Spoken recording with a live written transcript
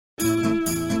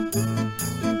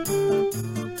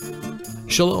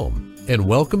Shalom, and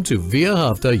welcome to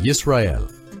V'ahavta Yisrael,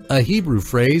 a Hebrew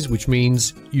phrase which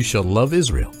means, you shall love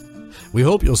Israel. We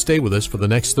hope you'll stay with us for the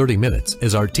next 30 minutes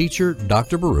as our teacher,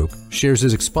 Dr. Baruch, shares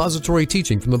his expository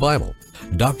teaching from the Bible.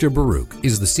 Dr. Baruch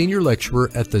is the senior lecturer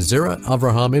at the Zera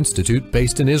Avraham Institute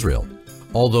based in Israel.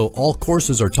 Although all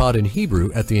courses are taught in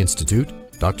Hebrew at the Institute,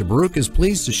 Dr. Baruch is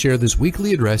pleased to share this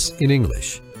weekly address in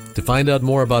English. To find out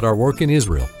more about our work in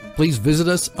Israel, please visit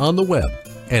us on the web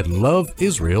at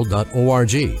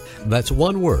loveisrael.org. That's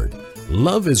one word,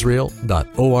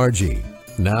 loveisrael.org.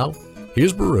 Now,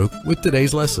 here's Baruch with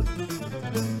today's lesson.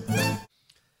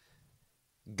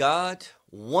 God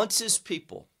wants His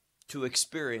people to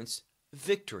experience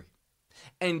victory,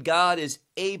 and God is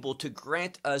able to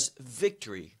grant us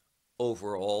victory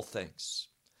over all things.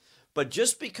 But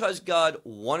just because God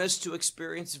wants us to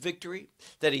experience victory,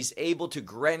 that He's able to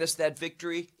grant us that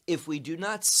victory, if we do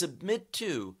not submit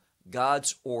to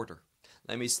God's order.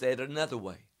 Let me say it another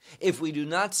way. If we do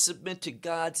not submit to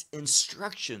God's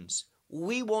instructions,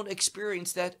 we won't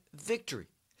experience that victory.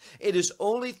 It is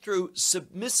only through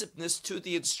submissiveness to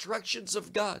the instructions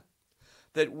of God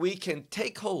that we can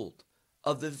take hold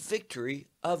of the victory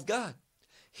of God.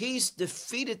 He's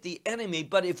defeated the enemy,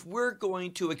 but if we're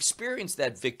going to experience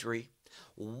that victory,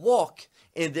 walk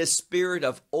in this spirit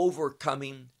of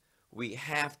overcoming, we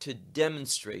have to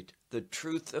demonstrate the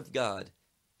truth of God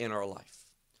in our life.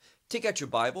 Take out your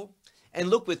Bible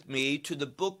and look with me to the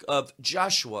book of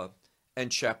Joshua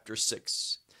and chapter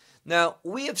 6. Now,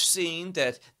 we have seen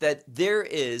that there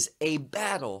is a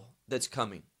battle that's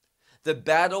coming. The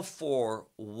battle for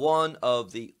one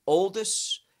of the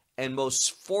oldest and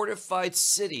most fortified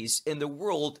cities in the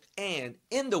world and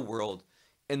in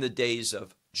the days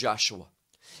of Joshua.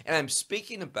 And I'm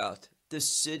speaking about the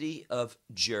city of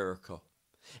Jericho.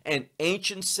 An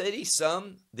ancient city,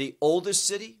 the oldest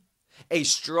city, a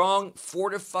strong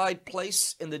fortified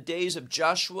place in the days of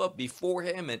Joshua, before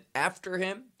him and after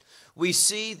him. We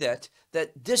see that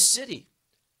this city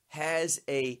has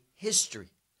a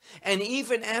history. And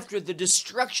even after the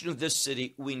destruction of this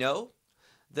city, we know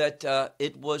that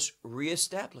it was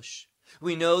reestablished.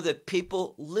 We know that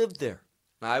people lived there,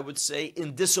 I would say,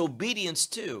 in disobedience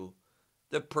to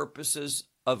the purposes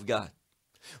of God.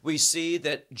 We see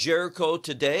that Jericho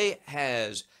today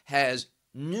has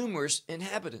numerous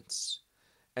inhabitants.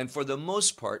 And for the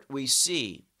most part, we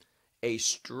see a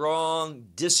strong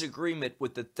disagreement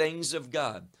with the things of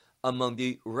God among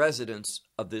the residents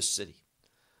of this city.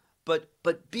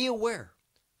 But be aware,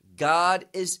 God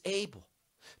is able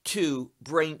to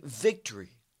bring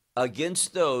victory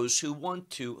against those who want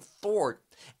to thwart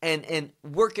and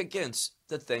work against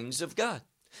the things of God.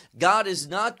 God is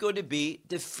not going to be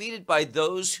defeated by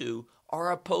those who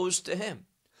are opposed to Him.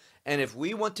 And if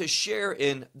we want to share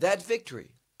in that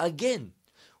victory, again,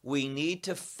 we need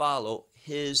to follow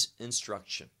His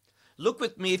instruction. Look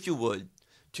with me, if you would,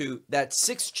 to that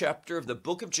 6th chapter of the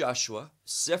book of Joshua,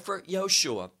 Sefer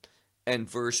Yehoshua, and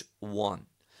verse 1.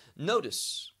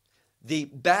 Notice, the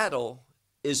battle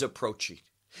is approaching.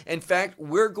 In fact,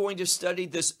 we're going to study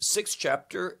this 6th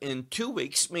chapter in 2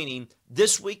 weeks, meaning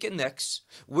this week and next.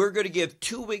 We're going to give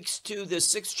 2 weeks to this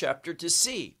 6th chapter to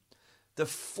see the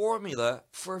formula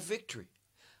for victory.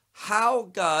 How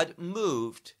God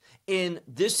moved in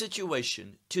this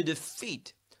situation to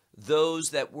defeat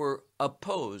those that were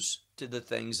opposed to the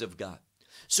things of God.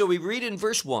 So we read in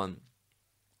verse 1,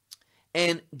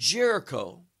 and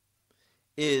Jericho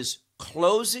is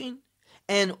closing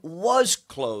and was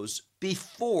closed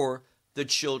before the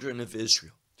children of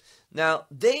Israel. Now,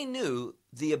 they knew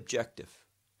the objective.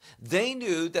 They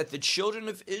knew that the children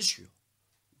of Israel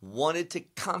wanted to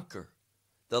conquer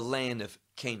the land of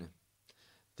Canaan.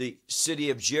 The city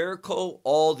of Jericho,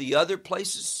 all the other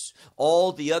places,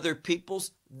 all the other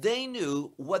peoples, they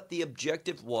knew what the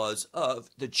objective was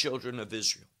of the children of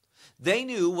Israel. They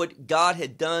knew what God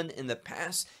had done in the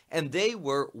past, and they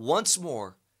were once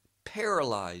more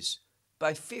paralyzed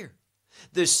by fear.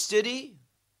 The city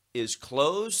is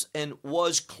closed and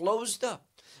was closed up.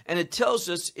 And it tells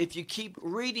us, if you keep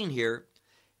reading here,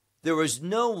 there was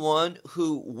no one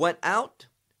who went out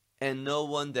and no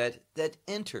one that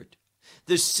entered.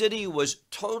 The city was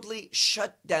totally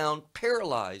shut down,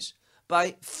 paralyzed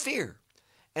by fear,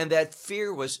 and that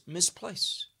fear was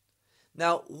misplaced.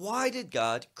 Now, why did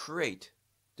God create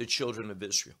the children of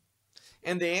Israel?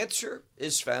 And the answer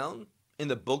is found in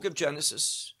the book of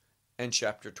Genesis and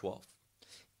chapter 12.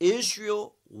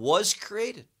 Israel was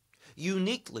created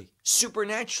uniquely,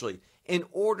 supernaturally, in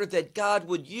order that God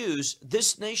would use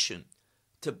this nation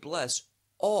to bless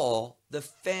all the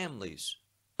families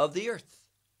of the earth.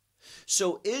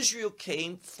 So Israel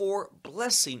came for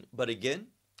blessing, but again,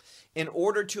 In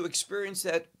order to experience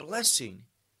that blessing,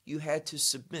 you had to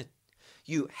submit.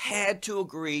 You had to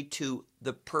agree to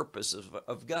the purpose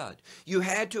of God. You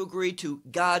had to agree to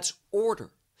God's order.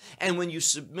 And when you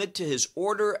submit to his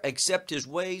order, accept his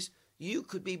ways, you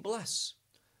could be blessed.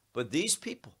 But these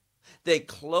people, they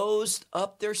closed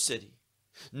up their city.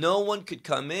 No one could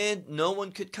come in, no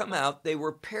one could come out. They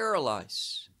were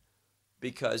paralyzed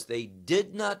because they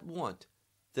did not want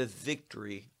the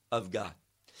victory of God.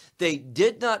 They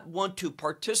did not want to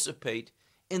participate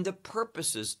in the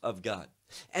purposes of God.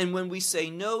 And when we say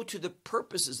no to the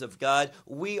purposes of God,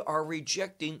 we are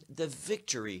rejecting the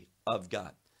victory of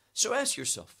God. So ask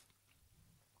yourself,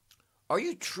 are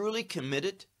you truly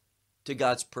committed to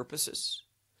God's purposes?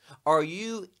 Are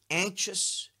you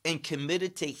anxious and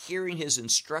committed to hearing his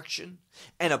instruction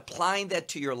and applying that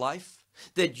to your life,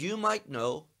 that you might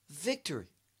know victory?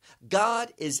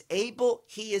 God is able,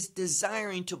 he is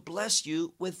desiring to bless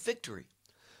you with victory.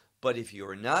 But if you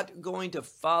are not going to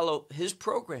follow his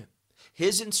program,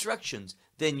 his instructions,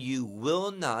 then you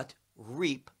will not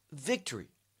reap victory.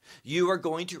 You are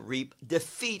going to reap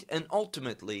defeat and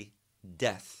ultimately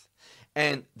death.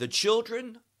 And the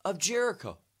children of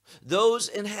Jericho, those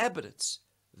inhabitants,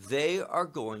 they are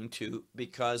going to,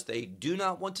 because they do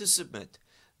not want to submit,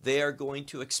 they are going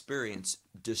to experience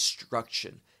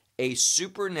destruction, a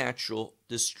supernatural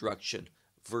destruction.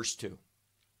 Verse 2.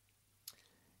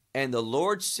 And the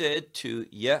Lord said to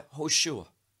Yehoshua,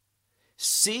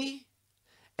 see,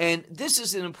 and this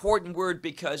is an important word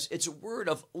because it's a word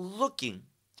of looking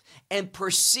and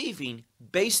perceiving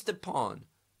based upon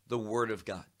the word of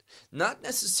God. Not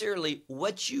necessarily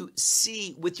what you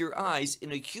see with your eyes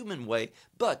in a human way,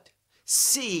 but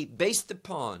see based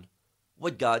upon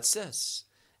what God says.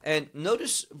 And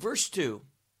notice verse 2,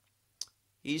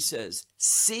 he says,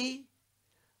 see,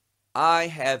 I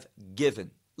have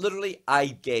given. Literally, I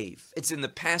gave. It's in the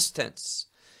past tense.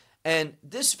 And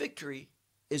this victory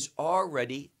is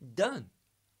already done.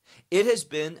 It has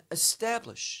been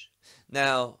established.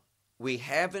 Now, we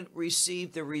haven't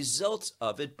received the results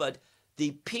of it, but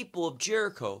the people of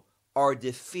Jericho are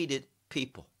defeated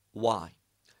people. Why?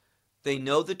 They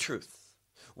know the truth.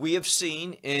 We have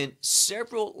seen in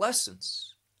several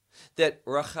lessons that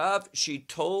Rachav, she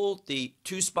told the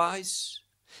two spies,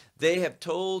 they have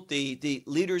told the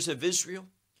leaders of Israel,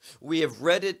 we have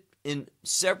read it in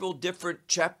several different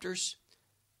chapters,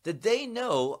 that they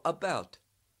know about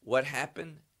what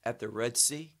happened at the Red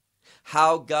Sea,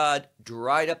 how God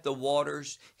dried up the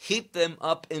waters, heaped them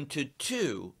up into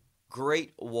two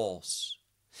great walls,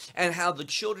 and how the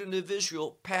children of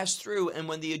Israel passed through, and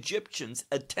when the Egyptians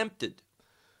attempted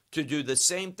to do the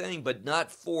same thing, but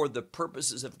not for the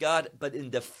purposes of God, but in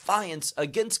defiance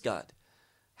against God,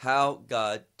 how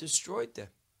God destroyed them.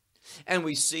 And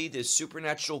we see this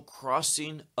supernatural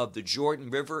crossing of the Jordan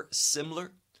River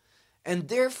similar, and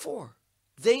therefore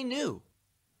they knew,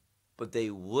 but they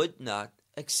would not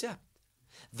accept.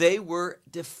 They were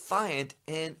defiant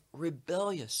and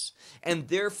rebellious, and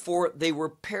therefore they were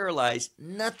paralyzed.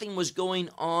 Nothing was going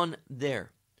on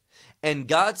there. And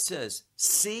God says,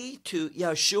 see to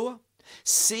Yeshua,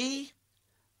 see,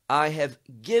 I have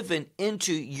given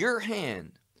into your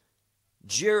hand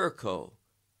Jericho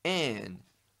and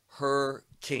her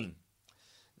king.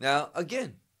 Now,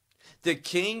 again, the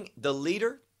king, the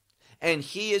leader, and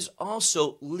he is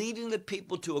also leading the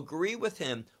people to agree with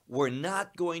him. We're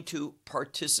not going to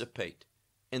participate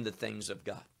in the things of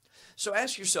God. So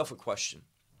ask yourself a question.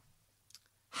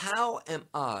 How am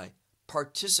I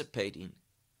participating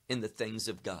in the things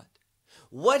of God?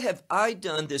 What have I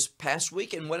done this past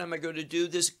week, and what am I going to do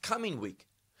this coming week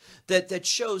that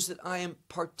shows that I am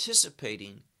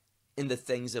participating in the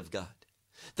things of God?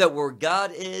 That where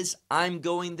God is, I'm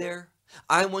going there.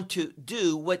 I want to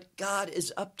do what God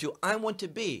is up to. I want to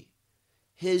be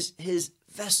his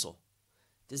vessel.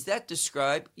 Does that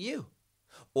describe you?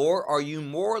 Or are you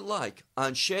more like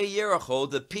Anshe Jericho,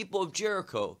 the people of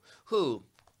Jericho, who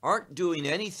aren't doing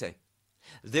anything?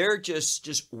 They're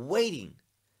just waiting,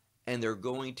 and they're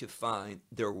going to find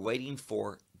they're waiting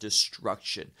for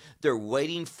destruction. They're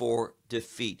waiting for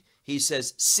defeat. He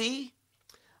says, see,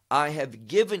 I have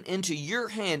given into your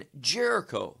hand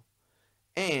Jericho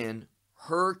and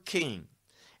her king.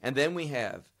 And then we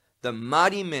have the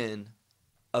mighty men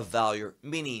of valor,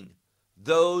 meaning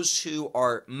those who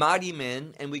are mighty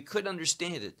men, and we could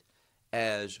understand it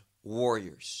as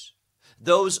warriors,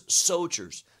 those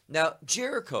soldiers. Now,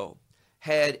 Jericho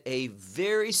had a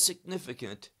very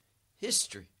significant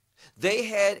history. They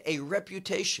had a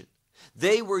reputation.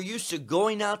 They were used to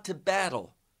going out to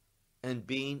battle and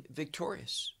being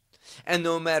victorious. And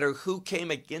no matter who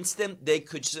came against them, they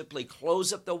could simply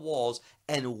close up the walls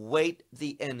and wait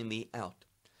the enemy out.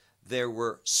 There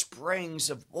were springs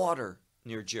of water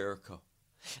near Jericho.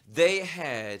 They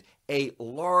had a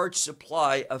large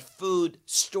supply of food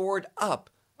stored up,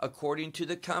 according to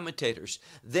the commentators.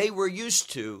 They were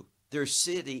used to their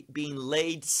city being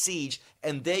laid siege,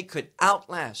 and they could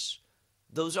outlast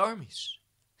those armies.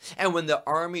 And when the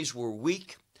armies were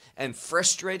weak and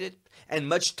frustrated and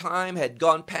much time had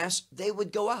gone past, they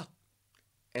would go out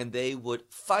and they would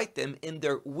fight them in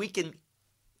their weakened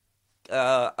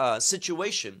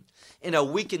situation, in a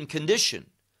weakened condition,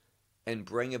 and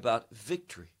bring about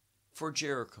victory for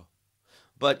Jericho.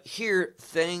 But here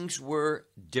things were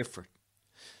different.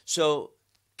 So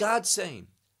God's saying,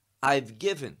 I've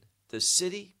given the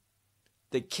city,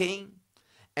 the king,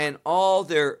 and all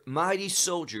their mighty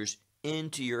soldiers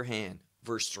into your hand.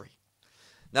 Verse 3.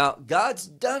 Now, God's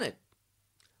done it.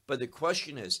 But the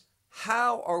question is,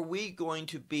 how are we going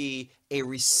to be a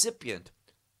recipient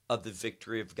of the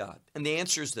victory of God? And the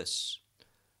answer is this: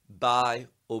 by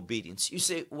obedience. You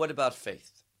say, what about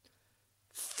faith?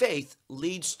 Faith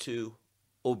leads to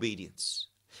obedience.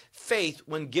 Faith,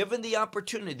 when given the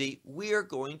opportunity, we are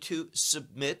going to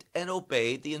submit and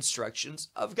obey the instructions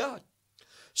of God.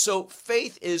 So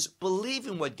faith is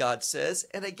believing what God says,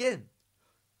 and again,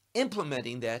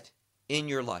 implementing that in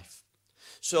your life.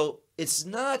 So it's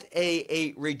not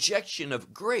a rejection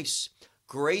of grace.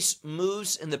 Grace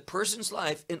moves in the person's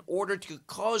life in order to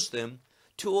cause them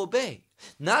to obey.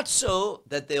 Not so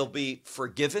that they'll be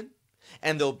forgiven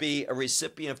and they'll be a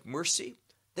recipient of mercy.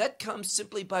 That comes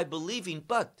simply by believing,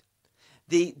 but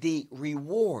the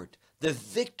reward, the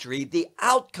victory, the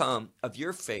outcome of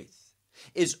your faith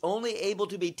is only able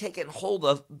to be taken hold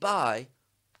of by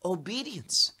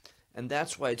obedience. And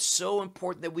that's why it's so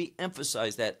important that we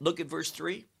emphasize that. Look at verse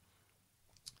 3.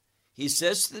 He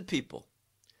says to the people,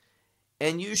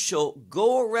 and you shall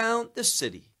go around the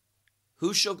city.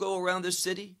 Who shall go around the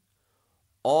city?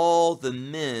 All the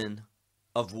men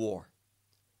of war.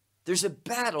 There's a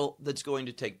battle that's going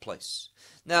to take place.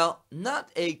 Now, not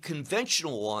a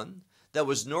conventional one that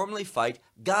was normally fight.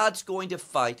 God's going to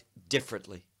fight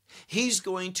differently. He's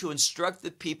going to instruct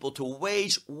the people to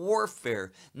wage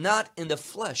warfare, not in the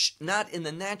flesh, not in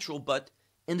the natural, but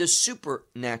in the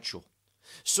supernatural.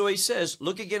 So he says,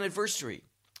 look again at verse 3.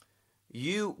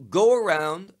 You go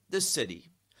around the city,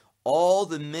 all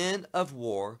the men of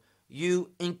war,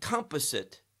 you encompass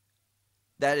it,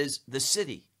 that is the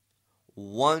city,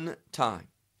 one time.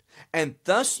 And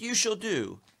thus you shall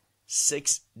do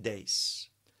 6 days.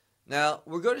 Now,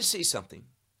 we're going to see something.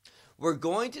 We're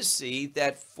going to see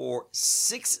that for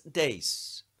 6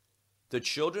 days, the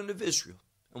children of Israel,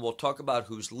 and we'll talk about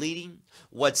who's leading,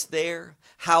 what's there,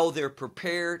 how they're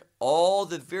prepared, all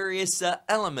the various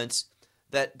elements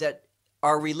that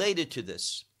are related to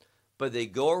this. But they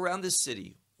go around the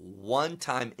city one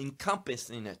time,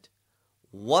 encompassing it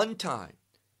one time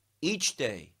each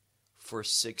day for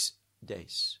 6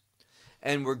 days.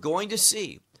 And we're going to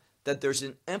see that there's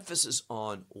an emphasis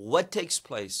on what takes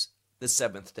place the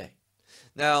seventh day.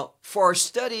 Now, for our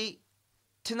study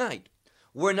tonight,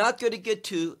 we're not going to get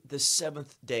to the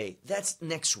seventh day. That's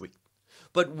next week.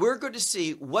 But we're going to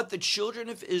see what the children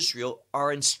of Israel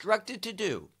are instructed to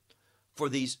do for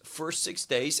these first 6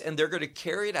 days, and they're going to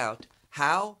carry it out.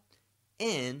 How?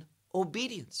 In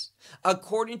obedience,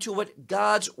 according to what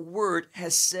God's word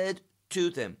has said to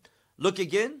them. Look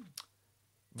again,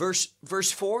 verse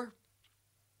 4.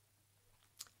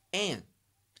 And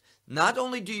not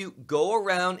only do you go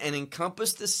around and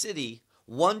encompass the city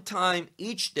one time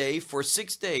each day for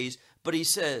 6 days, but he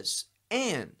says,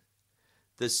 and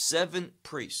the 7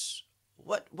 priests.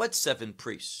 What 7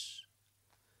 priests?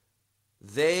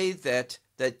 They that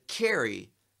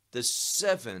carry the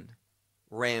 7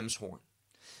 ram's horn.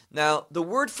 Now, the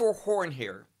word for horn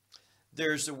here,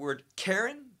 there's the word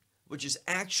keren, which is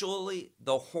actually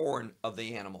the horn of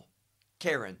the animal.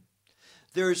 Keren.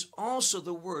 There's also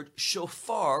the word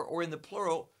shofar, or in the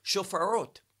plural,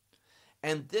 shofarot.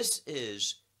 And this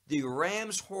is the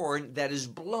ram's horn that is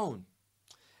blown.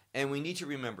 And we need to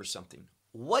remember something.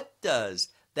 What does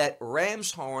that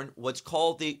ram's horn, what's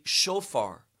called the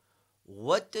shofar,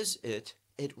 what does it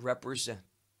represent?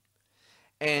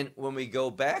 And when we go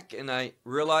back, and I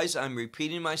realize I'm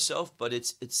repeating myself, but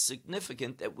it's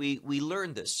significant that we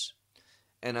learn this.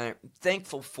 And I'm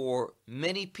thankful for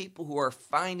many people who are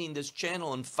finding this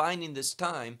channel and finding this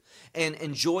time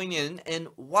and joining in and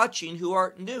watching who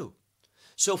are new.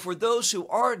 So for those who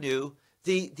are new,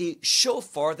 the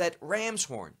shofar, that ram's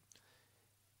horn,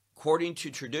 according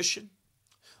to tradition,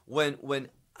 when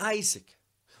Isaac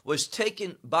was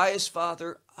taken by his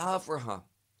father Abraham,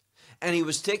 And he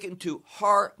was taken to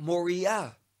Har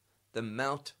Moriah, the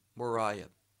Mount Moriah,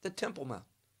 the Temple Mount.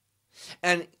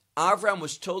 And Avram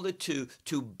was told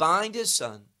to bind his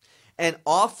son and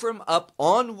offer him up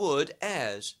on wood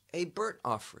as a burnt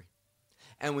offering.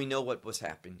 And we know what was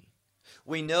happening.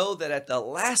 We know that at the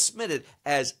last minute,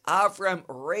 as Avram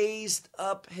raised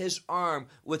up his arm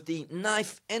with the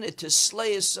knife in it to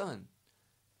slay his son,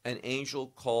 an angel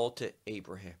called to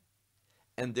Abraham.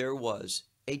 And there was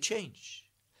a change.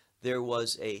 There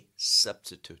was a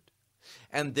substitute.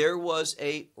 And there was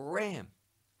a ram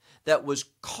that was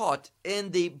caught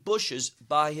in the bushes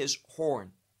by his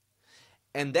horn.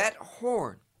 And that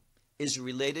horn is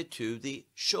related to the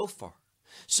shofar.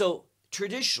 So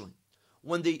traditionally,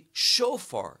 when the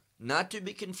shofar, not to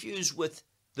be confused with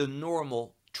the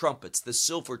normal trumpets, the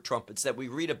silver trumpets that we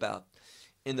read about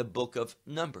in the book of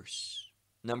Numbers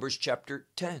chapter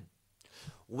 10.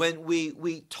 When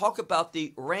we talk about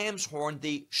the ram's horn,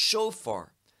 the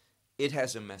shofar, it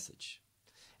has a message.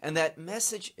 And that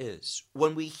message is,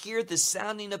 when we hear the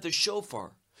sounding of the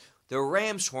shofar, the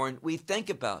ram's horn, we think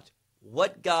about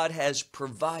what God has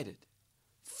provided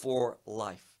for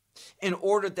life, in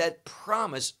order that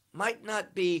promise might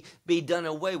not be done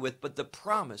away with, but the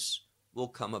promise will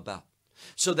come about.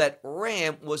 So that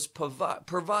ram was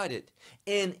provided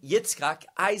in Yitzchak,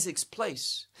 Isaac's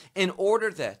place, in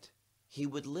order that he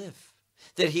would live,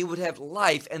 that he would have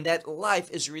life, and that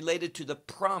life is related to the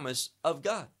promise of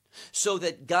God. So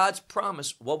that God's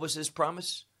promise, what was his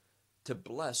promise? To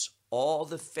bless all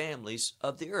the families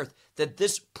of the earth, that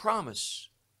this promise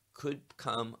could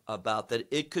come about, that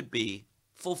it could be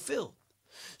fulfilled.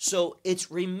 So it's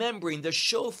remembering the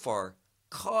shofar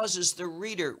causes the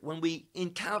reader, when we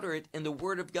encounter it in the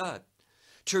Word of God,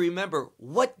 to remember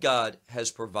what God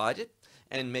has provided,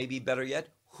 and maybe better yet,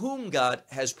 whom God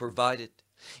has provided,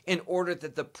 in order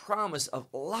that the promise of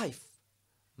life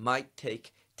might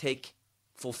take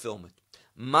fulfillment,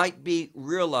 might be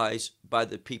realized by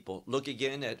the people. Look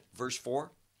again at verse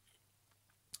 4.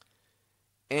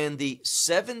 And the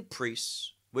 7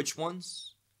 priests, which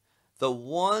ones? The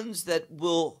ones that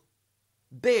will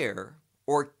bear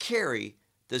or carry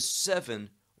the 7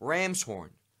 ram's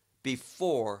horn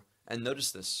before, and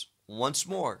notice this, once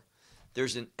more,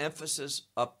 there's an emphasis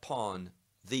upon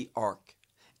the ark.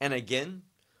 And again,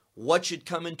 what should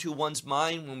come into one's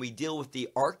mind when we deal with the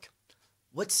ark?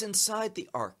 What's inside the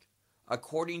ark?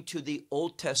 According to the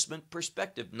Old Testament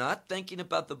perspective, not thinking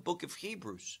about the book of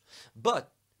Hebrews,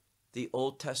 but the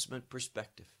Old Testament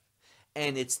perspective.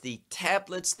 And it's the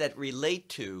tablets that relate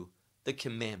to the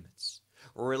commandments,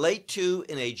 relate to,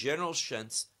 in a general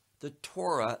sense, the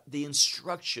Torah, the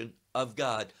instruction of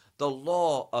God, the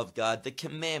law of God, the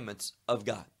commandments of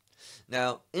God.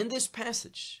 Now, in this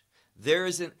passage, there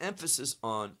is an emphasis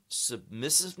on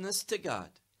submissiveness to God,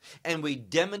 and we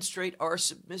demonstrate our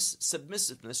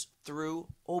submissiveness through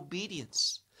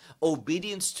obedience.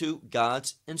 Obedience to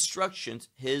God's instructions,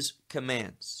 his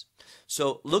commands.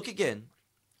 So look again.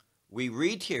 We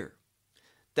read here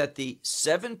that the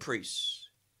 7 priests,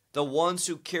 the ones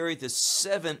who carry the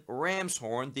 7 ram's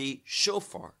horn, the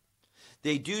shofar,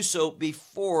 they do so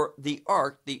before the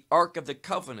ark of the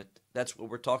covenant. That's what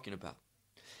we're talking about.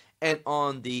 And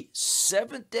on the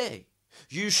 7th day,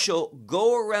 you shall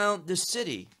go around the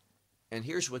city, and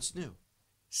here's what's new,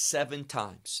 7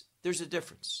 times. There's a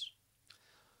difference.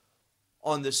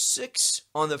 On the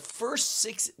first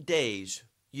 6 days,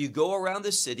 you go around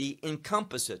the city,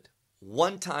 encompass it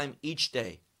 1 time each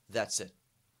day. That's it.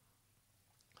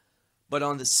 But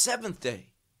on the 7th day,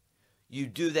 you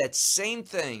do that same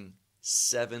thing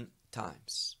 7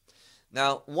 times.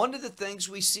 Now, one of the things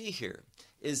we see here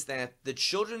is that the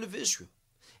children of Israel,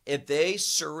 if they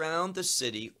surround the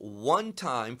city 1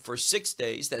 time for 6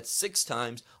 days, that's 6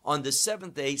 times. On the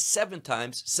 7th day, 7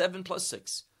 times. 7 plus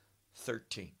 6,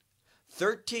 13.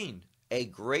 13, a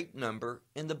great number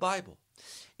in the Bible.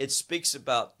 It speaks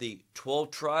about the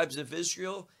 12 tribes of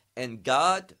Israel and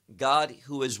God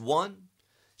who is one.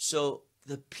 So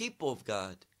the people of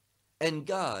God and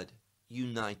God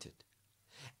united.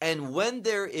 And when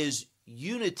there is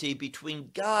unity between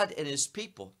God and his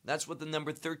people, that's what the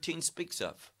number 13 speaks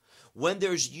of. When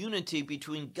there's unity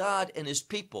between God and his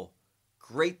people,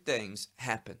 great things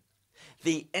happen.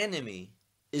 The enemy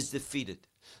is defeated.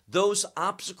 Those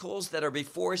obstacles that are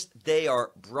before us, they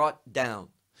are brought down.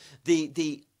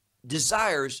 The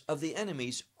desires of the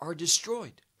enemies are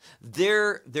destroyed.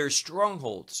 Their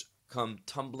strongholds come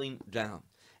tumbling down.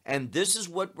 And this is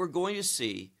what we're going to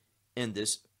see in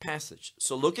this passage.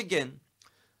 So look again,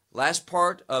 last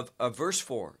part of verse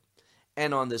 4.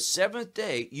 And on the 7th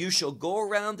day you shall go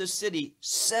around the city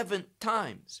 7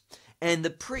 times. And the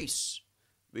priests,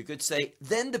 We could say,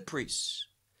 then the priests,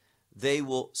 they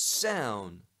will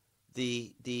sound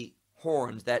the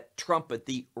horns, that trumpet,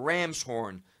 the ram's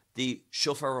horn, the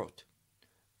shofarot.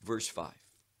 Verse 5.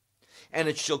 And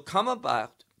it shall come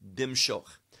about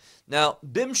bimshoch. Now,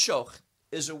 bimshoch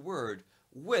is a word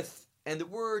with, and the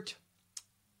word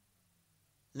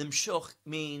limshoch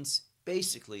means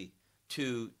basically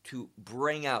to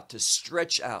bring out, to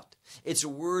stretch out. It's a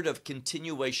word of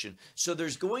continuation. So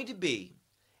there's going to be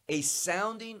a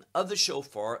sounding of the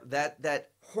shofar, that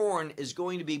horn is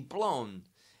going to be blown,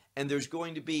 and there's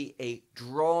going to be a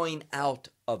drawing out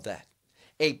of that,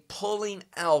 a pulling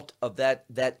out of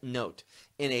that note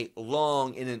in a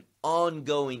long, in an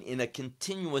ongoing, in a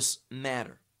continuous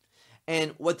manner.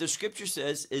 And what the scripture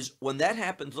says is when that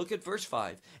happens, look at verse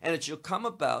 5, and it shall come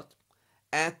about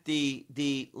at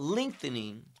the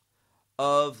lengthening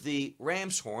of the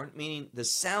ram's horn, meaning the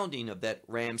sounding of that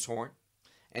ram's horn.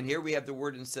 And here we have the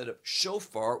word, instead of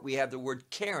shofar, we have the word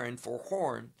karen for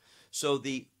horn. So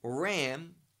the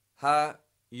ram,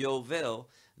 ha-yovel,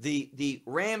 the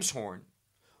ram's horn,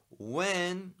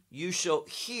 when you shall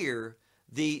hear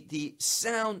the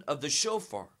sound of the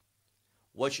shofar,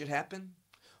 what should happen?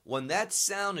 When that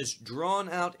sound is drawn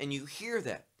out and you hear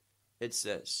that, it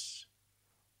says,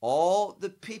 all the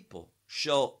people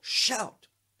shall shout,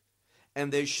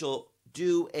 and they shall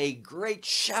do a great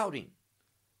shouting,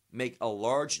 make a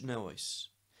large noise.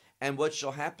 And what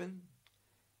shall happen?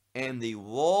 And the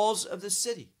walls of the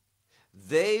city,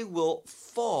 they will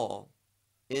fall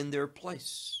in their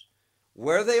place.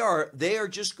 Where they are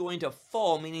just going to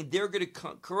fall, meaning they're going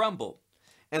to crumble.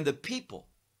 And the people,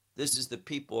 this is the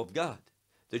people of God,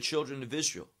 the children of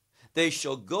Israel, they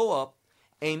shall go up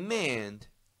a man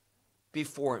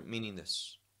before him, meaning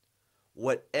this: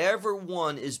 whatever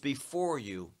one is before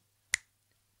you,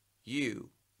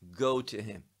 you go to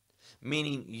him,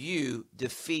 meaning you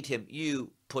defeat him,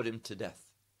 you put him to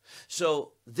death.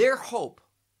 So their hope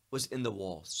was in the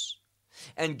walls.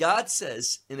 And God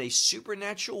says, in a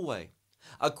supernatural way,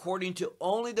 according to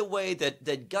only the way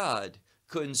that God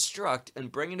could instruct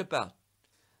and bring it about,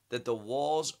 that the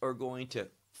walls are going to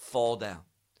fall down.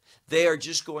 They are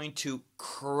just going to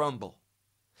crumble.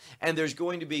 And there's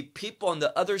going to be people on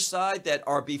the other side that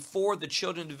are before the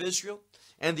children of Israel.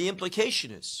 And the implication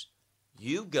is,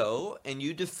 you go and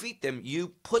you defeat them.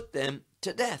 You put them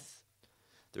to death.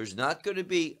 There's not going to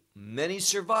be many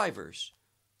survivors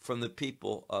from the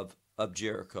people of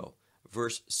Jericho.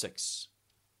 Verse 6.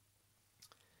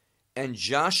 And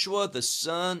Joshua the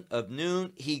son of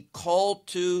Nun, he called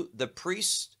to the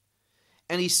priests,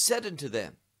 and he said unto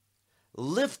them,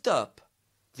 lift up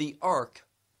the ark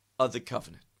of the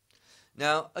covenant.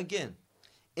 Now, again,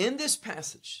 in this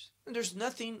passage, there's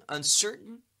nothing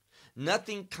uncertain,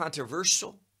 nothing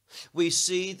controversial. We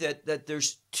see that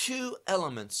there's two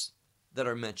elements that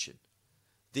are mentioned.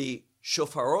 The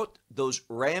shofarot, those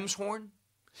ram's horn,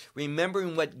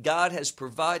 remembering what God has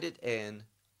provided, and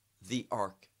the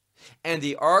ark. And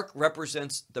the ark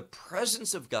represents the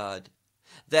presence of God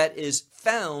that is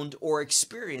found or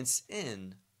experienced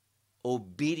in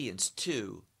obedience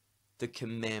to the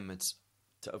commandments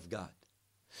of God.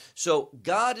 So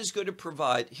God is going to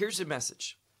provide, here's the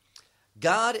message.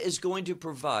 God is going to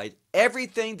provide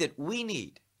everything that we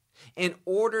need in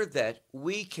order that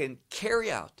we can carry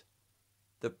out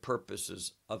the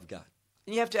purposes of God.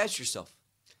 And you have to ask yourself,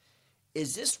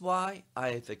 is this why I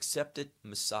have accepted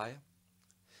Messiah?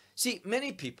 See,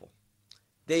 many people,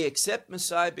 they accept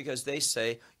Messiah because they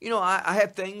say, I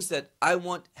have things that I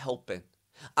want help in.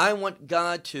 I want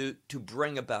God to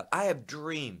bring about. I have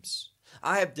dreams.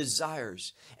 I have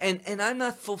desires. And I'm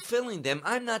not fulfilling them.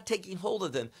 I'm not taking hold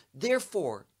of them.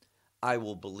 Therefore, I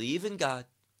will believe in God.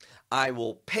 I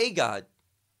will pay God.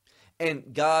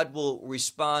 And God will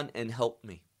respond and help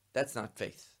me. That's not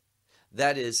faith.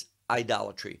 That is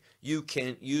idolatry. You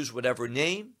can use whatever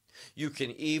name. You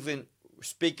can even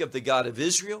speak of the God of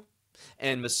Israel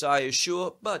and Messiah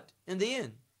Yeshua. But in the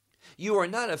end, you are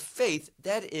not of faith.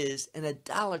 That is an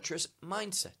idolatrous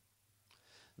mindset.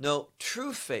 No,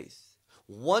 true faith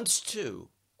wants to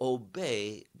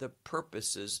obey the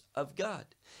purposes of God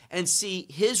and see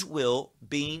his will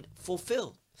being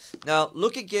fulfilled. Now,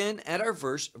 look again at our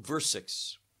verse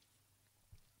 6.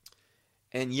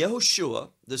 And Yehoshua,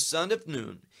 the son of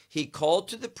Nun, he called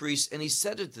to the priests, and he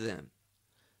said unto them,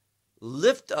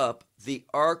 lift up the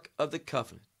ark of the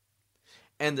covenant.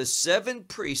 And the 7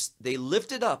 priests, they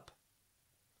lifted up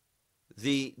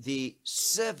the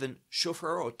 7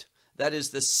 shofarot, that is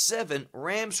the 7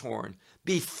 ram's horn,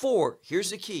 before,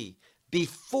 here's the key,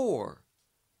 before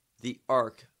the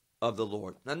ark of the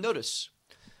Lord. Now notice,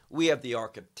 we have the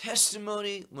ark of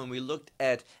testimony when we looked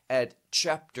at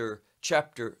chapter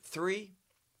chapter 3,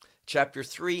 chapter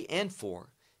 3 and 4,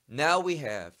 now we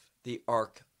have the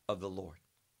ark of the Lord.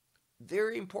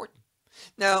 Very important.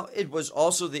 Now, it was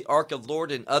also the ark of the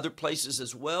Lord in other places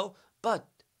as well, but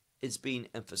it's being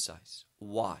emphasized.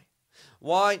 Why?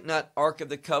 Why not Ark of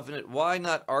the Covenant? Why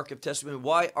not Ark of Testament?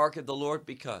 Why Ark of the Lord?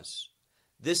 Because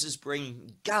this is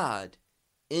bringing God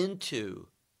into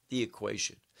the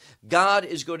equation. God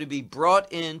is going to be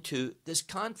brought into this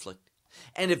conflict.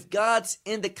 And if God's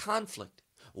in the conflict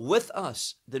with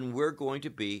us, then we're going to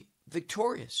be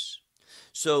victorious.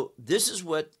 So this is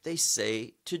what they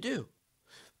say to do.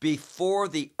 Before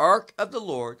the ark of the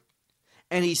Lord,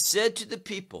 and he said to the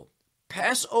people,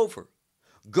 pass over,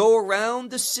 go around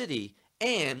the city,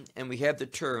 and we have the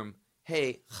term,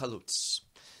 hey, chalutz.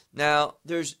 Now,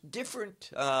 there's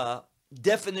different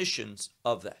definitions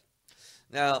of that.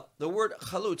 Now, the word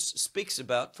chalutz speaks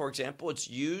about, for example, it's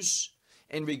used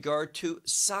in regard to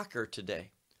soccer today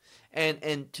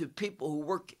and to people who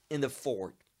work in the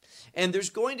forward. And there's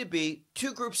going to be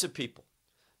two groups of people,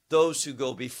 those who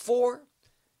go before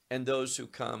and those who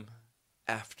come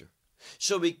after.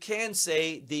 So we can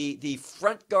say the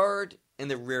front guard and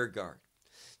the rear guard.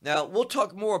 Now, we'll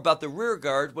talk more about the rear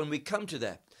guard when we come to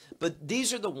that. But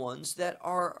these are the ones that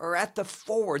are at the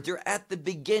forward. They're at the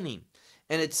beginning.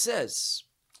 And it says,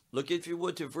 look if you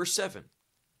would to verse 7.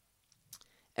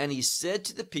 And he said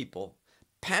to the people,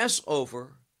 pass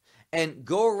over and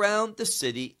go around the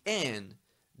city, and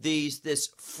this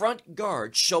front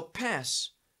guard shall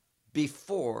pass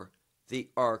before the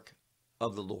ark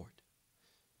of the Lord.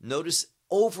 Notice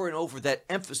over and over that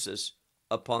emphasis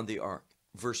upon the ark.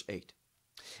 Verse 8.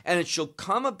 And it shall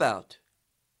come about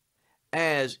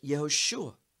as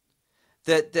Yehoshua,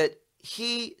 that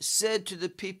he said to the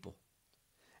people,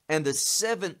 and the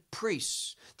 7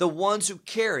 priests, the ones who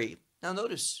carry, now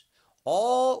notice,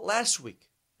 all last week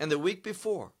and the week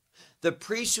before, the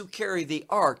priests who carry the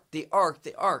ark,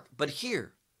 but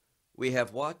here we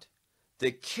have what?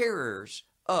 The carriers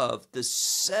of the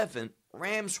 7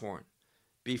 ram's horn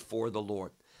before the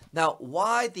Lord. Now,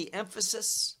 why the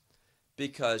emphasis?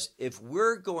 Because if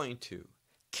we're going to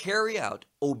carry out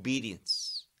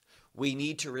obedience, we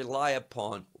need to rely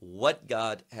upon what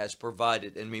God has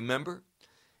provided. And remember,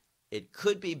 it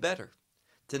could be better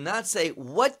to not say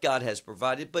what God has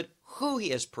provided, but who he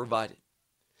has provided.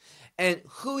 And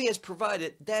who he has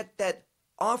provided, that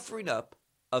offering up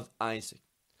of Isaac.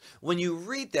 When you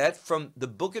read that from the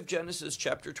book of Genesis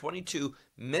chapter 22,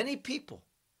 many people,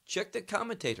 check the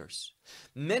commentators,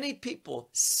 many people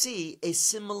see a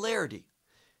similarity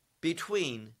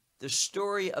between the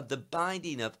story of the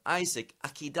binding of Isaac,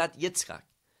 Akedat Yitzchak,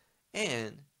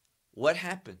 and what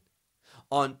happened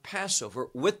on Passover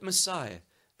with Messiah,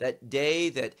 that day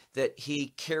that he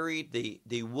carried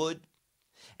the wood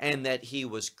and that he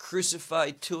was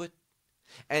crucified to it,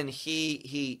 and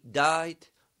he died,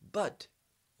 but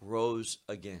rose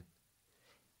again.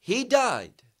 He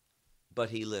died, but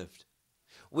he lived.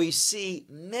 We see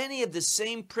many of the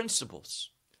same principles,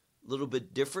 a little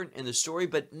bit different in the story,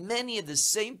 but many of the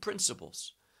same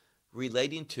principles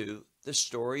relating to the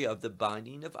story of the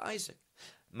binding of Isaac.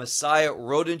 Messiah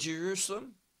rode into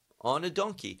Jerusalem on a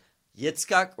donkey.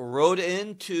 Yitzchak rode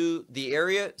into the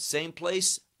area, same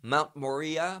place, Mount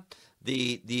Moriah,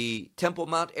 the Temple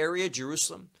Mount area,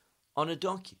 Jerusalem, on a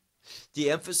donkey. The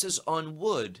emphasis on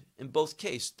wood in both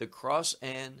cases, the cross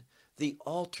and the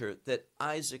altar that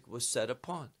Isaac was set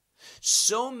upon.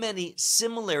 So many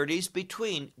similarities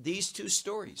between these two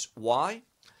stories. Why?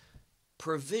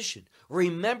 Provision.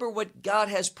 Remember what God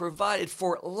has provided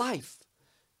for life.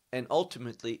 And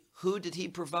ultimately, who did he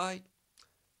provide?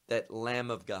 That Lamb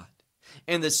of God.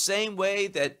 In the same way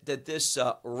that this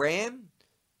ram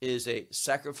is a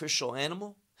sacrificial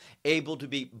animal, able to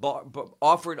be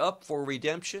offered up for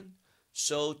redemption,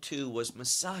 so too was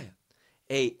Messiah,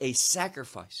 a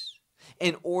sacrifice,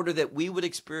 in order that we would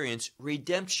experience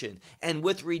redemption. And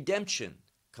with redemption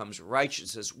comes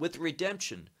righteousness. With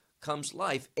redemption comes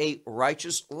life, a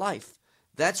righteous life.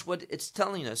 That's what it's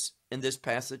telling us in this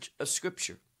passage of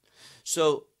Scripture.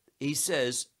 So he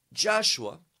says,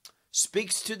 Joshua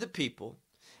speaks to the people,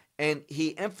 and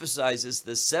he emphasizes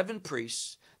the 7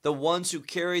 priests, the ones who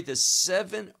carry the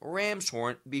 7 ram's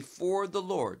horn before the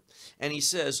Lord. And he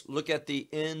says, look at the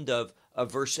end of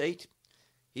verse 8.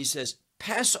 He says,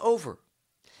 pass over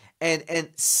and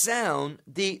sound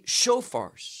the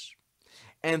shofars,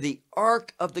 and the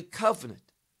ark of the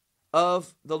covenant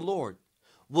of the Lord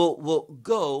will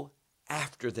go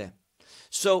after them.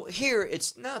 So here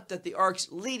it's not that the ark's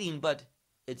leading, but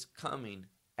it's coming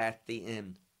at the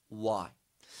end. Why?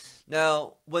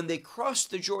 Now, when they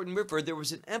crossed the Jordan River, there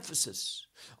was an emphasis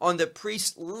on the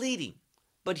priests leading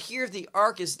But here the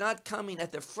ark is not coming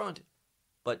at the front,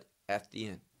 but at the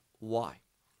end. Why?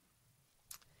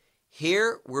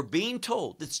 Here we're being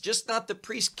told it's just not the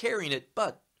priest carrying it,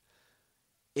 but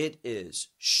it is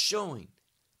showing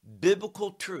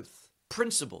biblical truth,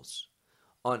 principles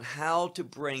on how to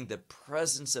bring the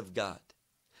presence of God,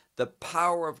 the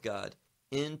power of God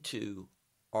into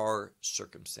our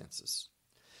circumstances.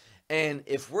 And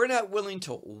if we're not willing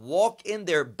to walk in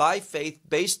there by faith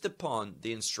based upon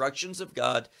the instructions of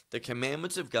God, the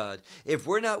commandments of God, if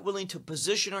we're not willing to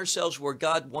position ourselves where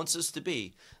God wants us to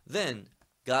be, then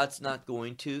God's not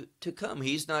going to come.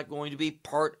 He's not going to be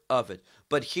part of it.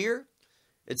 But here,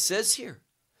 it says here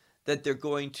that they're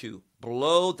going to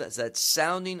blow that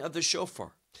sounding of the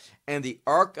shofar. And the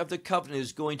Ark of the Covenant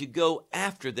is going to go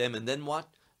after them. And then what?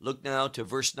 Look now to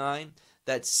verse 9.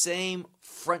 That same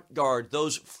front guard,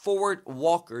 those forward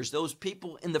walkers, those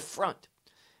people in the front,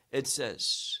 it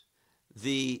says,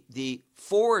 the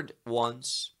forward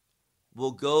ones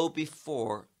will go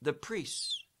before the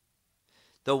priests,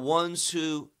 the ones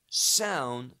who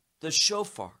sound the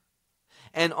shofar.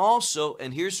 And also,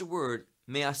 and here's the word,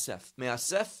 me'asef.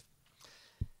 Me'asef,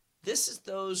 this is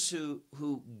those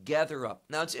who gather up.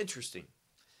 Now it's interesting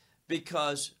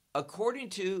because according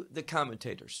to the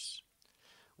commentators,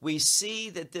 we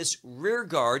see that this rear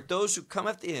guard, those who come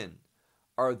at the end,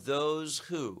 are those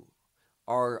who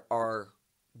are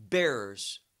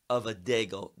bearers of a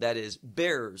degel, that is,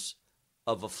 bearers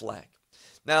of a flag.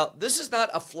 Now, this is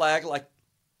not a flag like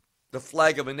the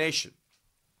flag of a nation,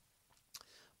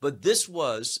 but this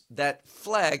was that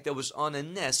flag that was on a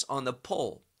nest on the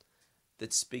pole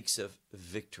that speaks of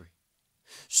victory.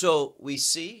 So we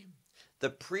see the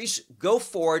priests go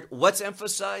forward. What's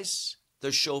emphasized?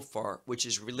 The shofar, which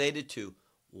is related to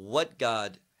what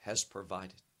God has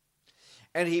provided.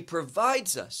 And he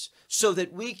provides us so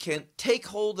that we can take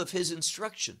hold of his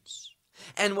instructions.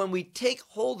 And when we take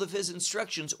hold of his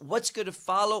instructions, what's going to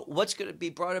follow? What's going to be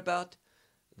brought about?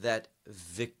 That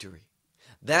victory.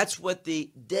 That's what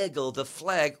the degel, the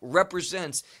flag,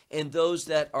 represents in those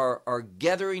that are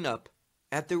gathering up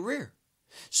at the rear.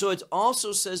 So it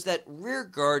also says that rear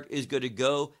guard is going to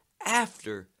go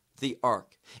after the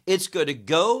ark. It's going to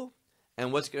go,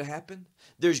 and what's going to happen?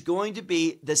 There's going to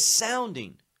be the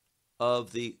sounding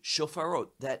of the shofarot,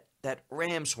 that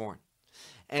ram's horn.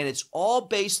 And it's all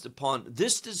based upon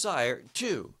this desire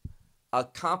to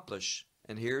accomplish,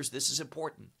 and this is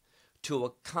important, to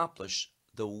accomplish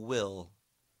the will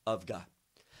of God.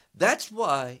 That's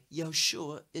why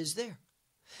Yeshua is there.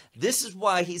 This is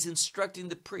why he's instructing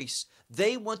the priests.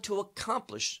 They want to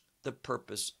accomplish the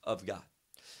purpose of God.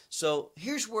 So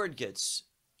here's where it gets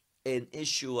an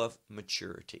issue of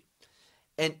maturity.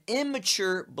 An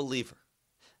immature believer,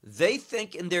 they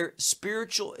think in their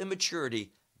spiritual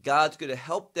immaturity, God's going to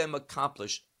help them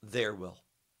accomplish their will.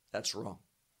 That's wrong.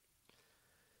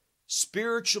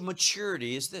 Spiritual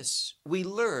maturity is this. We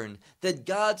learn that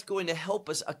God's going to help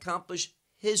us accomplish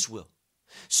his will.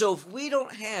 So if we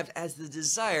don't have as the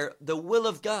desire the will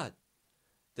of God,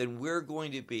 then we're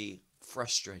going to be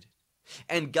frustrated.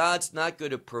 And God's not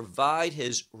going to provide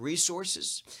his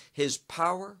resources, his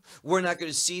power. We're not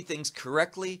going to see things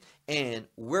correctly, and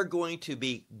we're going to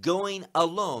be going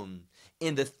alone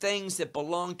in the things that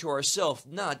belong to ourselves,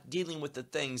 not dealing with the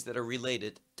things that are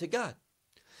related to God.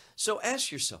 So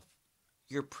ask yourself,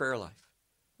 your prayer life,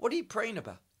 what are you praying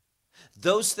about?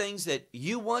 Those things that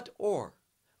you want, or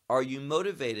are you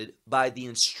motivated by the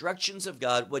instructions of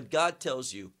God, what God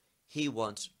tells you he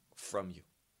wants from you?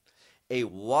 A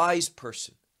wise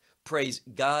person prays,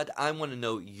 God, I want to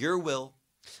know your will.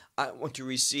 I want to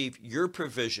receive your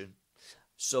provision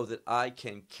so that I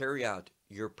can carry out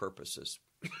your purposes.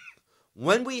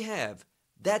 When we have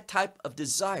that type of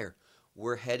desire,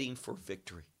 we're heading for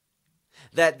victory.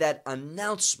 That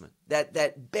announcement,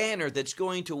 that banner that's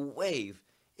going to wave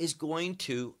is going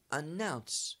to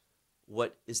announce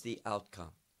what is the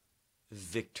outcome.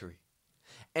 Victory.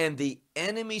 And the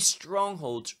enemy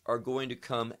strongholds are going to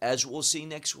come, as we'll see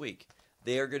next week.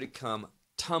 They are going to come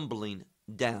tumbling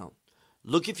down.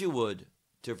 Look, if you would,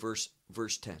 to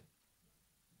verse 10.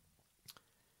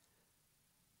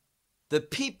 The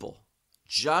people,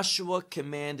 Joshua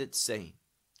commanded, saying,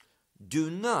 do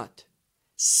not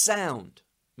sound,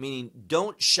 meaning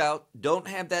don't shout, don't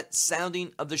have that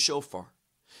sounding of the shofar.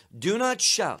 Do not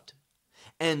shout,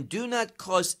 and do not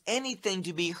cause anything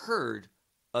to be heard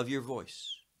of your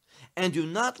voice. And do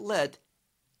not let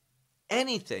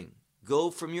anything go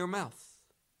from your mouth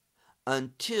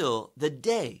until the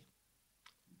day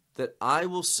that I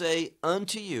will say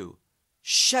unto you,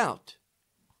 shout,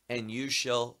 and you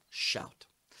shall shout.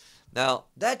 Now,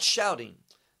 that shouting,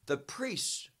 the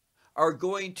priests are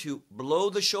going to blow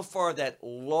the shofar, that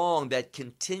long, that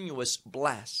continuous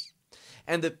blast.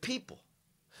 And the people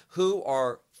who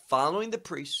are following the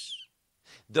priests,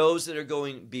 those that are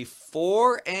going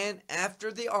before and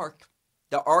after the ark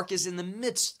is in the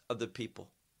midst of the people.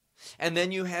 And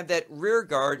then you have that rear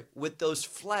guard with those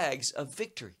flags of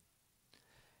victory.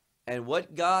 And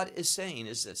what God is saying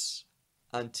is this: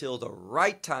 until the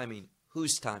right timing.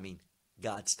 Whose timing?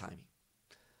 God's timing.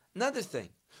 Another thing,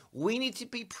 we need to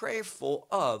be prayerful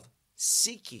of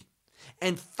seeking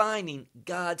and finding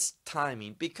God's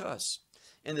timing, because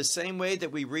in the same way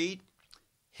that we read,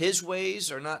 His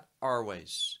ways are not our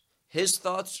ways. His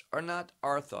thoughts are not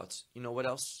our thoughts. You know what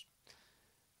else?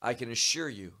 I can assure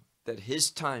you that His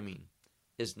timing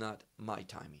is not my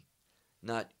timing,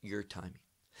 not your timing.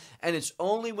 And it's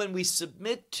only when we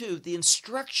submit to the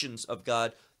instructions of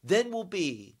God, then we'll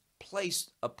be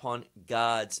placed upon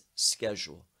God's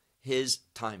schedule, His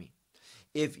timing.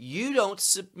 If you don't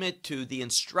submit to the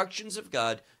instructions of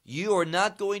God, you are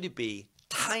not going to be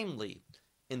timely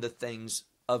in the things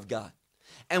of God.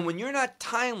 And when you're not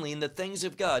timely in the things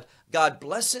of God, God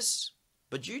blesses,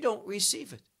 but you don't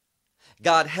receive it.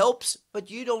 God helps,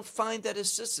 but you don't find that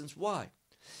assistance. Why?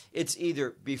 It's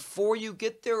either before you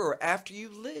get there or after you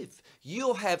live.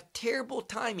 You'll have terrible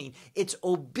timing. It's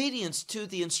obedience to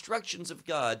the instructions of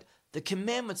God, the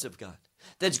commandments of God,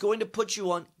 that's going to put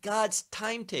you on God's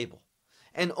timetable.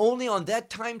 And only on that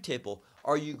timetable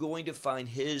are you going to find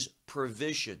His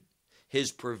provision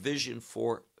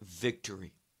for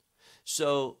victory.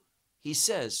 So he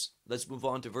says, let's move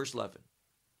on to verse 11.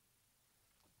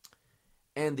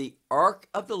 And the ark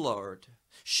of the Lord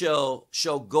shall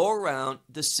go around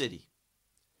the city,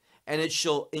 and it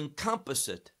shall encompass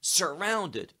it,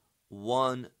 surround it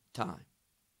one time.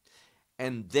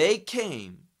 And they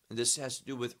came, and this has to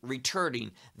do with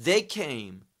returning, they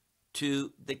came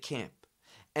to the camp,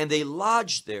 and they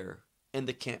lodged there in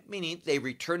the camp, meaning they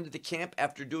returned to the camp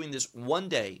after doing this one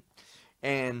day,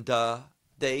 and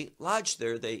they lodged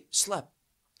there, they slept.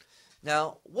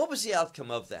 Now, what was the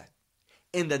outcome of that?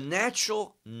 In the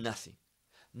natural, nothing.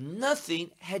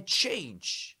 Nothing had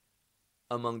changed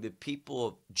among the people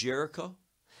of Jericho.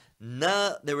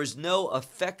 There was no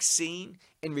effect seen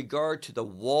in regard to the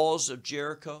walls of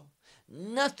Jericho.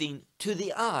 Nothing to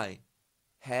the eye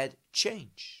had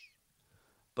changed.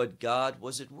 But God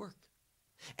was at work.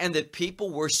 And the people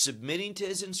were submitting to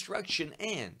His instruction,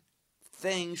 and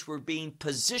things were being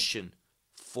positioned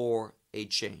for a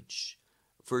change.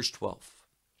 Verse 12.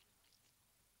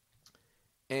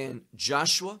 And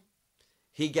Joshua,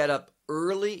 he got up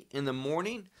early in the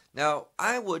morning. Now,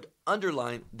 I would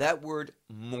underline that word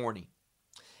morning.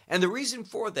 And the reason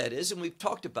for that is, and we've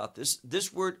talked about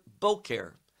this word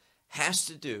boker has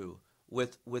to do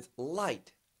with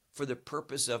light for the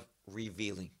purpose of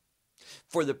revealing,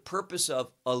 for the purpose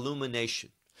of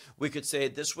illumination. We could say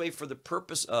it this way, for the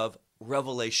purpose of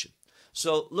revelation.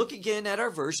 So look again at our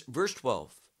verse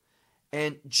 12.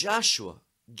 And Joshua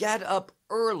got up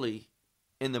early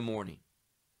in the morning.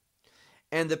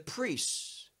 And the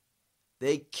priests,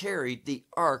 they carried the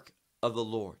ark of the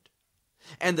Lord.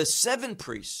 And the 7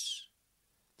 priests,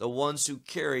 the ones who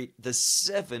carried the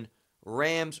 7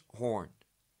 ram's horn,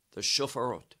 the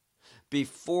shofarot,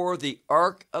 before the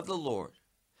ark of the Lord,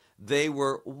 they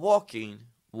were walking.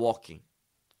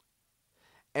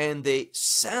 And they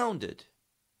sounded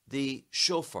the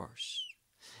shofars.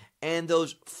 And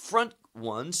those front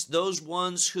ones, those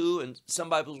ones who, and some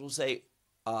Bibles will say,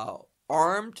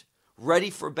 armed, ready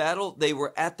for battle, they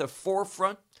were at the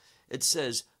forefront. It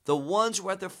says, the ones who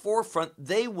were at the forefront,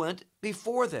 they went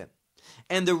before them.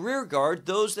 And the rear guard,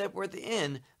 those that were at the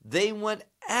end, they went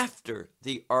after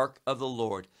the ark of the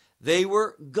Lord. They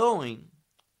were going,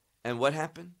 and what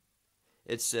happened?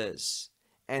 It says,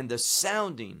 and the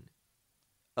sounding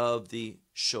of the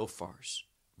shofars.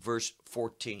 Verse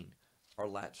 14, our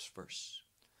last verse.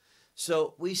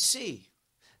 So we see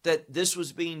that this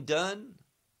was being done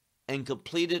and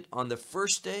completed on the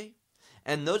first day.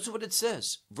 And notice what it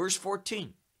says, verse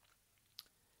 14.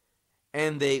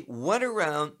 And they went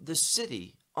around the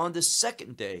city on the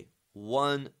second day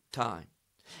one time.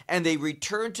 And they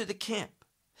returned to the camp.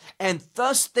 And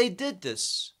thus they did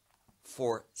this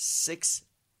for 6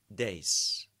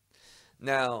 days.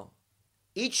 Now,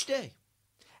 each day,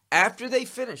 after they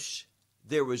finished,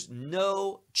 there was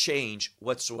no change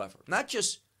whatsoever. Not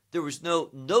just there was no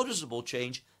noticeable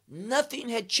change, nothing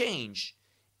had changed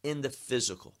in the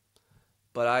physical.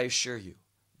 But I assure you,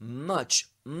 much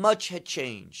had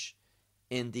changed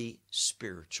in the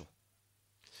spiritual.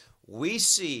 We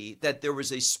see that there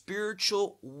was a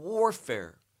spiritual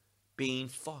warfare being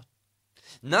fought.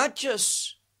 Not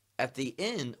just at the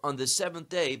end on the seventh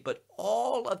day, but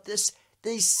all of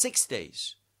these 6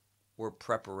 days were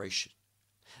preparation.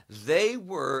 They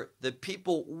were the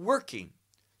people working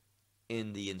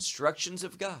in the instructions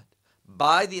of God,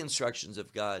 by the instructions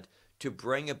of God, to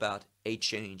bring about a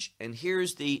change. And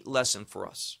here's the lesson for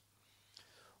us.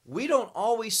 We don't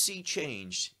always see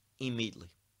change immediately.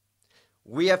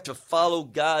 We have to follow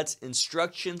God's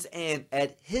instructions, and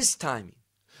at His timing,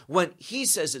 when He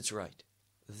says it's right,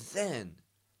 then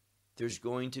there's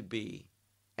going to be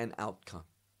an outcome.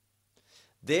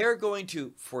 They're going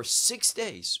to, for 6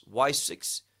 days, why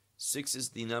 6? 6 is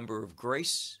the number of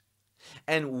grace.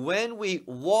 And when we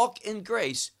walk in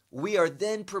grace, we are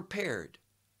then prepared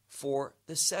for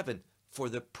the 7, for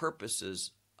the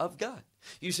purposes of God.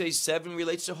 You say 7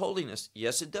 relates to holiness.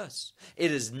 Yes, it does.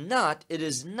 It is not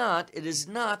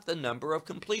the number of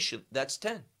completion. That's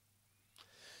 10.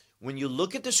 When you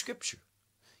look at the scripture,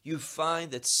 you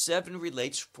find that 7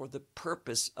 relates for the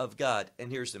purpose of God.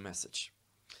 And here's the message.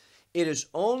 It is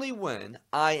only when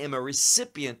I am a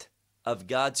recipient of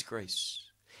God's grace.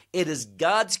 It is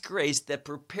God's grace that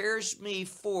prepares me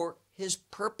for His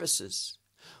purposes.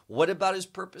 What about His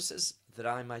purposes? That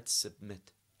I might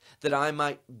submit, that I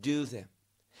might do them.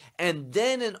 And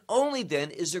then and only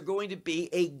then is there going to be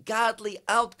a godly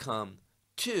outcome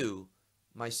to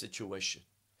my situation,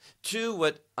 to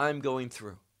what I'm going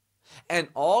through. And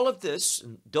all of this,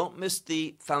 and don't miss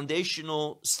the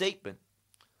foundational statement,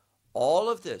 all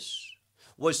of this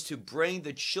was to bring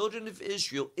the children of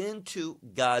Israel into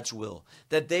God's will,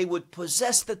 that they would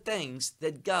possess the things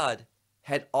that God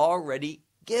had already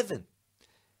given.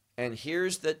 And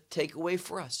here's the takeaway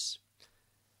for us.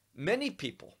 Many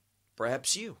people,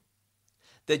 perhaps you,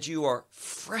 that you are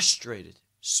frustrated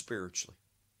spiritually.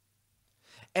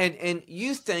 And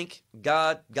you think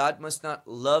God must not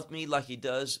love me like He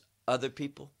does other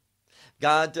people.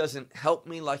 God doesn't help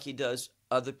me like He does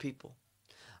other people.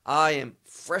 I am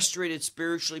frustrated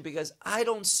spiritually because I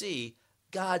don't see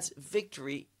God's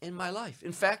victory in my life.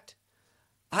 In fact,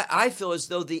 I feel as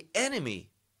though the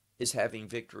enemy is having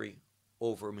victory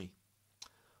over me.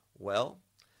 Well,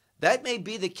 that may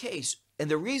be the case,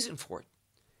 and the reason for it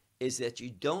is that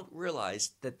you don't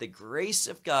realize that the grace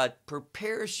of God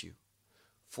prepares you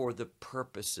for the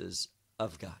purposes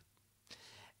of God.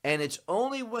 And it's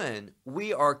only when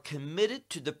we are committed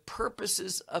to the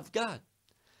purposes of God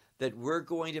that we're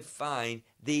going to find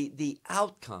the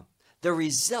outcome, the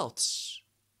results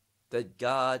that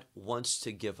God wants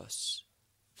to give us.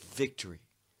 Victory,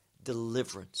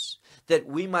 deliverance, that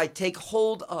we might take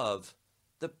hold of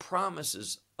the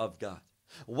promises of God.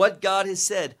 What God has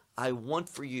said, I want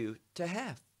for you to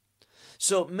have.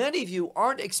 So many of you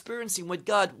aren't experiencing what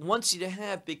God wants you to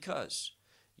have because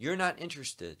you're not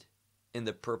interested in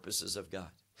the purposes of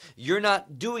God. You're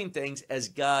not doing things as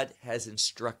God has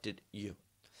instructed you.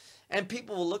 And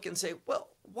people will look and say, well,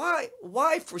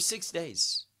 why for 6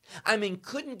 days? I mean,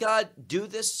 couldn't God do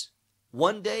this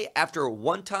one day after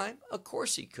one time? Of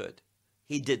course He could.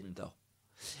 He didn't, though.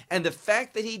 And the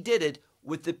fact that He did it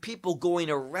with the people going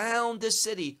around the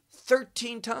city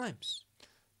 13 times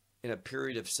in a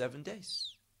period of 7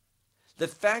 days. The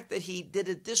fact that He did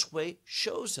it this way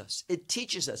shows us, it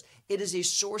teaches us, it is a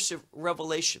source of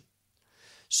revelation.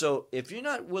 So if you're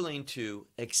not willing to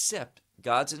accept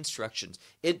God's instructions,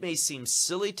 it may seem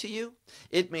silly to you,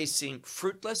 it may seem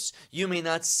fruitless, you may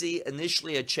not see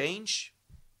initially a change,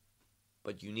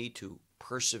 but you need to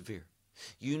persevere.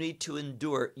 You need to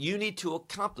endure. You need to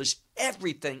accomplish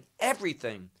everything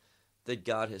that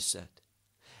God has said.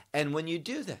 And when you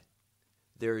do that,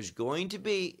 there is going to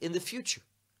be, in the future,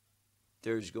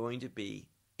 there's going to be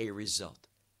a result,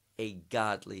 a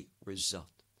godly result.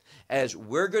 As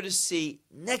we're going to see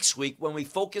next week when we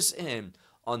focus in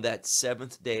on that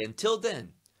 7th day. Until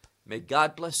then, may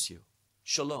God bless you.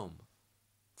 Shalom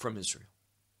from Israel.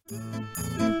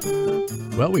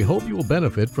 Well, we hope you will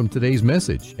benefit from today's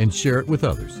message and share it with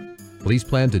others. Please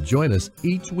plan to join us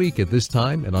each week at this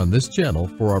time and on this channel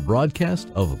for our broadcast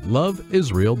of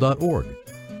loveisrael.org.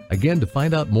 Again, to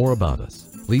find out more about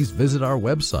us, please visit our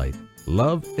website,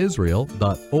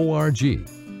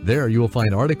 loveisrael.org. There you will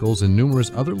find articles and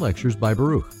numerous other lectures by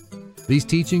Baruch. These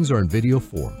teachings are in video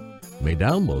form. You may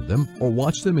download them or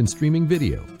watch them in streaming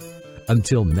video.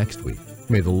 Until next week,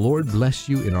 may the Lord bless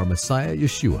you in our Messiah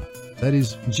Yeshua, that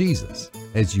is Jesus,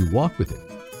 as you walk with Him.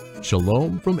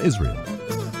 Shalom from Israel.